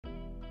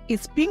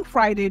Is Pink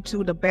Friday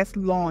 2 the best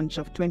launch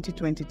of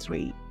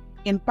 2023?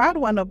 In part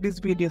 1 of this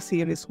video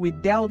series, we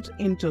delved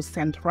into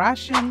scent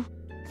ration,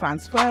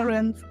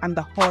 transference, and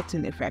the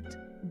hoarding effect.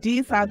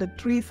 These are the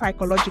 3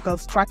 psychological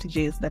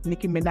strategies that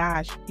Nicki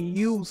Minaj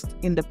used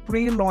in the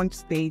pre-launch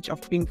stage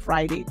of Pink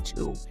Friday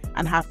 2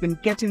 and have been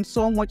getting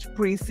so much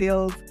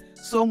pre-sales,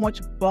 so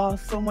much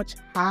buzz, so much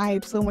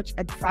hype, so much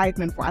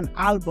excitement for an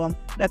album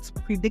that's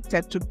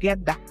predicted to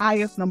get the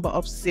highest number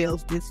of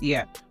sales this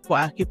year for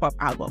a hip-hop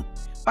album.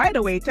 By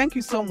the way, thank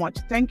you so much.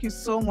 Thank you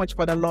so much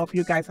for the love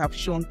you guys have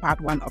shown part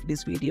 1 of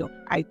this video.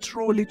 I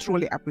truly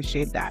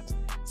appreciate that.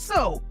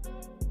 So,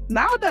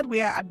 now that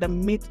we are at the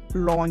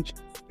mid-launch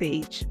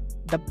stage,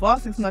 the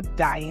buzz is not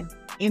dying.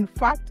 In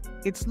fact,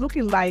 it's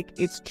looking like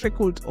it's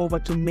trickled over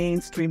to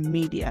mainstream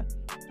media.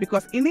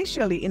 Because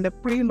initially in the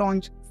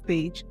pre-launch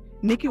stage,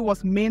 Nicki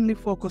was mainly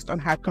focused on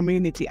her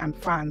community and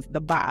fans,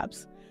 the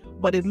Barbz.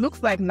 But it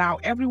looks like now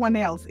everyone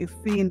else is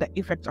seeing the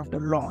effect of the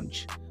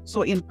launch.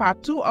 So in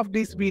part 2 of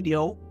this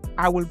video,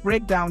 I will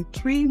break down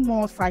 3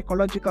 more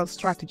psychological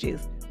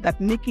strategies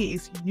that Nicki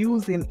is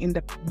using in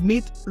the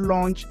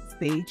mid-launch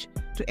stage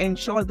to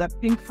ensure that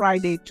Pink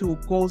Friday 2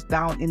 goes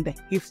down in the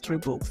history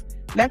books.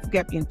 Let's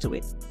get into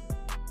it.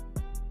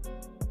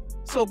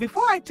 So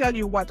before I tell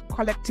you what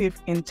collective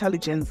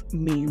intelligence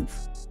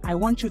means, I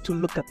want you to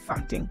look at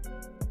something.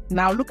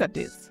 Now look at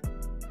this.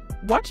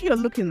 What you're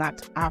looking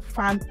at are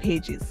fan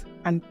pages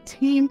and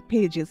team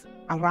pages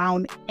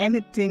around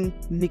anything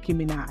Nicki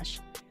Minaj.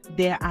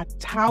 There are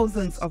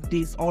thousands of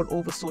these all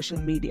over social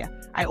media.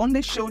 I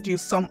only showed you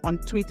some on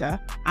Twitter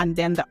and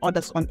then the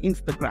others on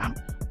Instagram.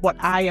 But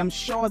I am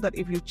sure that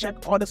if you check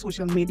other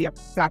social media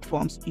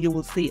platforms, you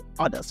will see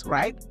others,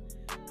 right?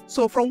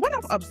 So from what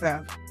I've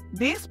observed,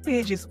 these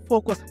pages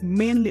focus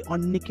mainly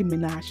on Nicki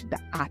Minaj, the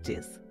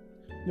artist.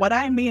 What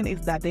I mean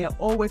is that they are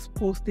always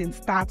posting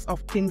stats of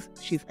things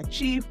she's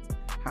achieved,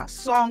 her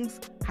songs,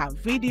 her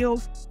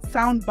videos,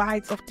 sound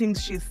bites of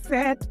things she's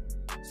said.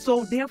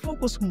 So they're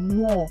focused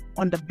more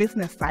on the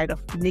business side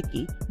of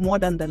Nicki more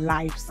than the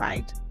life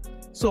side.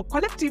 So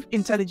collective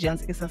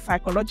intelligence is a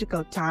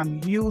psychological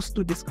term used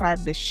to describe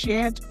the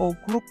shared or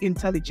group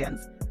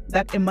intelligence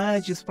that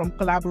emerges from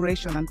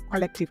collaboration and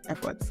collective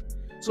efforts.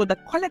 So the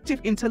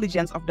collective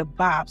intelligence of the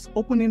Barbz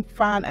opening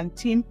fan and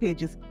team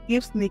pages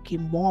gives Nicki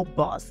more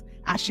buzz,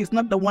 as she's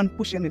not the one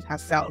pushing it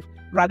herself,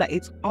 rather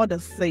it's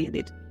others saying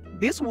it.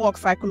 This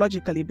works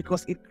psychologically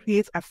because it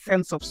creates a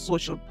sense of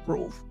social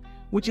proof,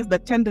 which is the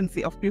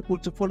tendency of people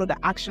to follow the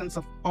actions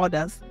of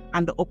others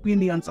and the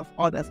opinions of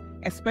others,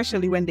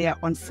 especially when they are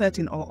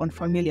uncertain or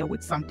unfamiliar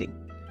with something.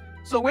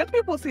 So when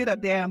people say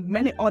that there are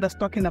many others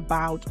talking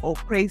about or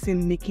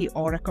praising Nicki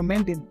or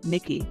recommending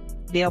Nicki,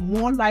 they are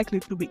more likely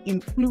to be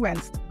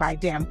influenced by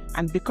them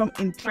and become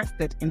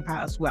interested in her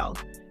as well.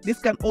 This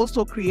can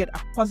also create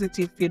a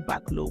positive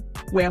feedback loop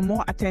where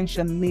more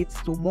attention leads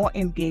to more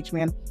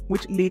engagement,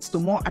 which leads to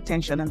more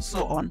attention and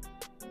so on.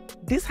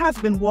 This has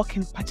been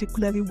working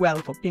particularly well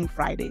for Pink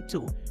Friday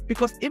 2,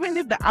 because even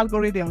if the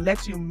algorithm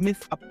lets you miss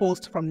a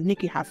post from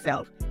Nicki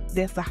herself,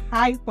 there's a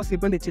high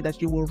possibility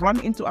that you will run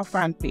into a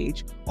fan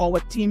page or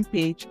a team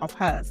page of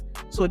hers.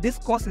 So this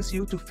causes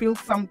you to feel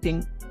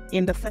something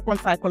in the second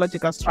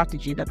psychological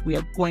strategy that we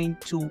are going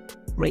to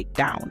break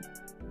down.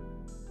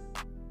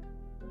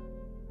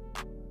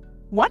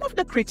 One of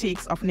the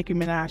critiques of Nicki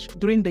Minaj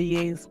during the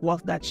years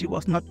was that she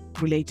was not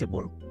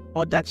relatable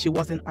or that she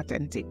wasn't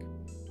authentic.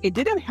 It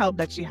didn't help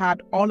that she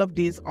had all of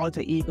these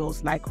alter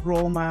egos like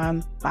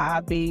Roman,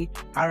 Barbie,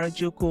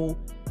 Harajuku.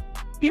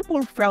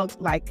 People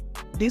felt like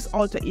these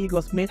alter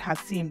egos made her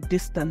seem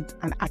distant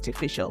and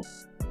artificial.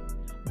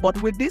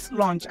 But with this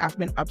launch, I've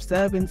been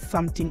observing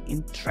something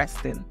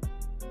interesting.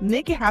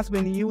 Nicki has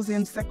been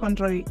using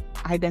secondary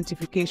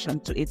identification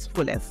to its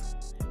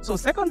fullest. So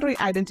secondary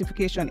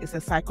identification is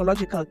a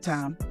psychological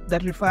term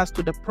that refers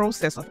to the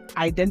process of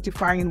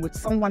identifying with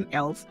someone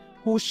else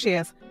who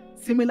shares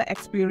similar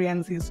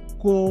experiences,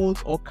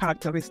 goals, or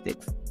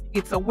characteristics.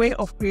 It's a way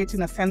of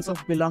creating a sense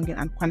of belonging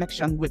and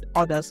connection with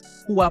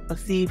others who are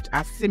perceived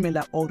as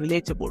similar or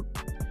relatable.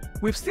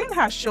 We've seen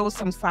her show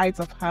some sides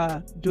of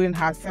her during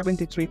her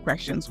 73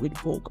 questions with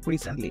Vogue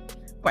recently.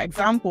 For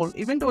example,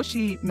 even though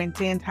she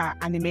maintained her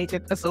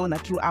animated persona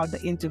throughout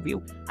the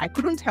interview, I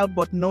couldn't help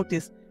but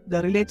notice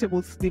the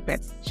relatable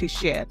snippets she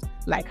shared,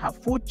 like her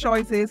food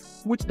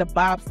choices, which the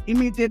Barbz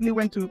immediately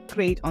went to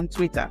create on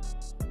Twitter.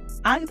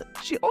 And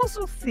she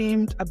also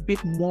seemed a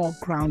bit more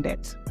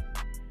grounded.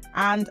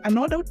 And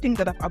another thing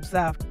that I've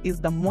observed is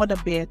the mother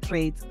bear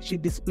traits she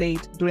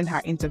displayed during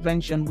her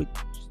intervention with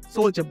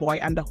Soulja Boy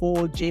and the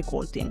whole J.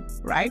 Cole thing,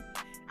 right?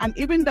 And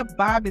even the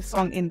Barbie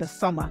song In the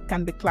Summer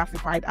can be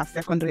classified as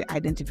secondary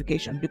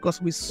identification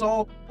because we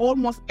saw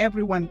almost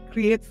everyone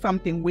create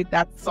something with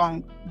that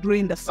song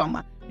during the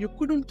summer. You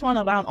couldn't turn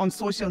around on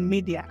social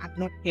media and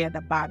not hear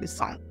the Barbie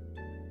song.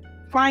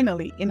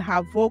 Finally, in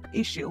her Vogue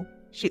issue,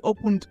 she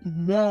opened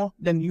more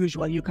than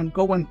usual. You can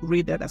go and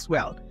read it as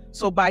well.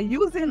 So by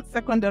using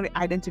secondary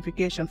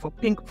identification for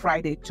Pink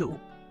Friday 2,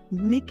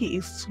 Nicki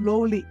is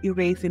slowly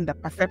erasing the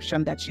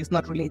perception that she's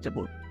not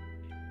relatable.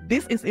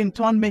 This is in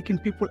turn making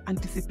people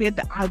anticipate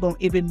the album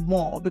even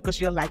more,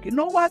 because you're like, you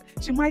know what?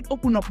 She might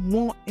open up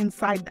more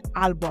inside the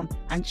album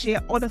and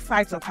share other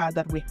sides of her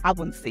that we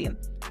haven't seen.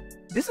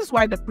 This is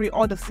why the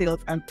pre-order sales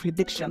and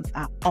predictions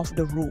are off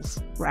the roof,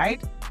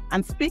 right?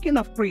 And speaking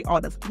of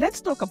pre-orders, let's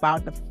talk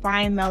about the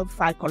final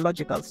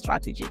psychological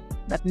strategy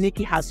that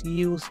Nicki has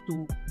used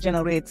to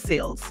generate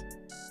sales.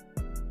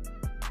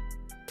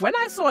 When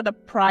I saw the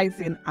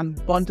pricing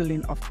and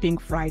bundling of Pink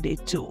Friday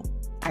 2,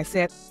 I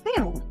said,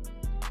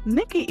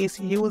 Nicki is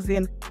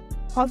using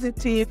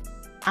positive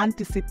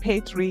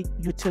anticipatory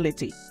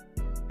utility.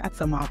 That's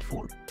a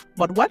mouthful.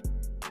 But what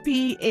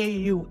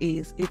PAU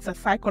is, it's a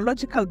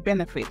psychological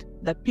benefit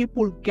that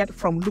people get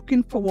from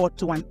looking forward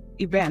to an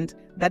event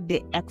that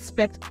they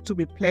expect to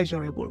be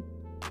pleasurable.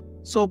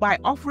 So by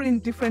offering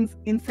different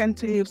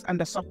incentives and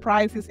the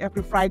surprises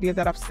every Friday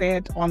that I've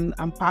said on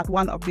part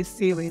 1 of this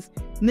series,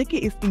 Nicki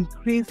is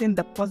increasing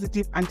the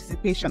positive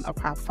anticipation of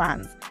her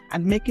fans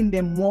and making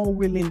them more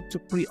willing to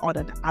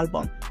pre-order the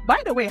album.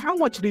 By the way, how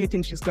much do you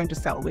think she's going to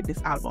sell with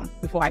this album?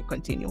 Before I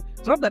continue,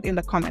 drop that in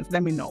the comments,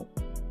 let me know.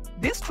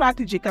 This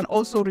strategy can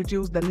also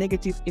reduce the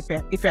negative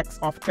effects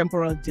of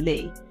temporal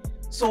delay.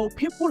 So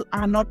people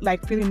are not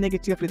like feeling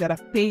negatively that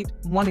I've paid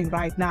money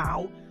right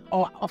now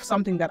or of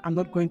something that I'm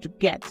not going to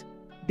get.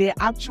 They're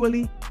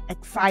actually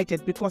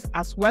excited because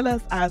as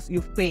well as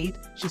you've paid,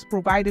 she's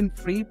providing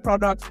free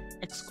products,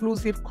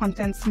 exclusive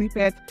content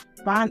snippets,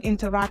 fan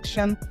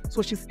interaction.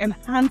 So she's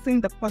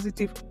enhancing the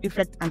positive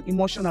effect and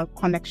emotional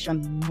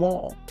connection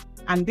more.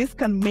 And this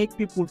can make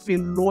people feel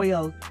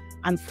loyal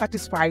and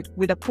satisfied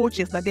with a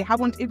purchase that they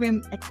haven't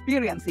even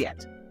experienced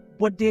yet.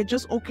 But they're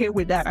just okay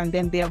with that, and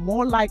then they're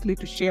more likely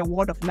to share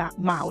word of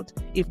mouth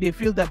if they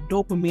feel that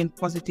dopamine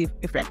positive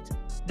effect.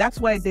 That's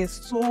why there's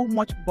so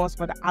much buzz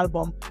for the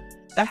album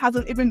that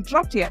hasn't even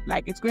dropped yet.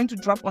 Like, it's going to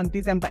drop on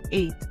December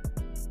 8th.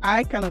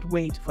 I cannot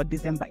wait for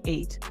December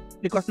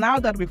 8th, because now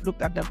that we've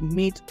looked at the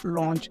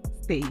mid-launch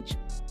stage,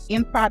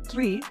 in part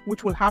 3,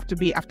 which will have to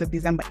be after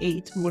December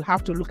 8th, we will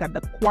have to look at the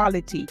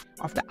quality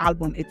of the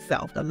album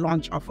itself, the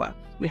launch offer.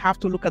 We have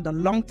to look at the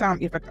long-term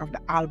effect of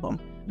the album,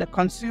 the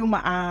consumer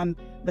and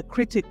the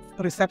critics'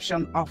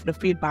 reception of the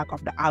feedback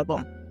of the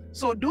album.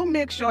 So do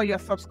make sure you're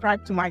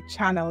subscribed to my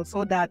channel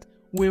so that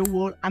we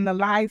will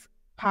analyze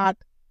part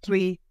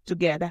 3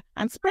 together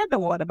and spread the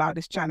word about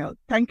this channel.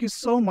 Thank you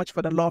so much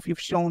for the love you've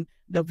shown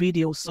the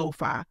video so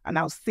far, and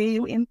I'll see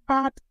you in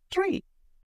part 3.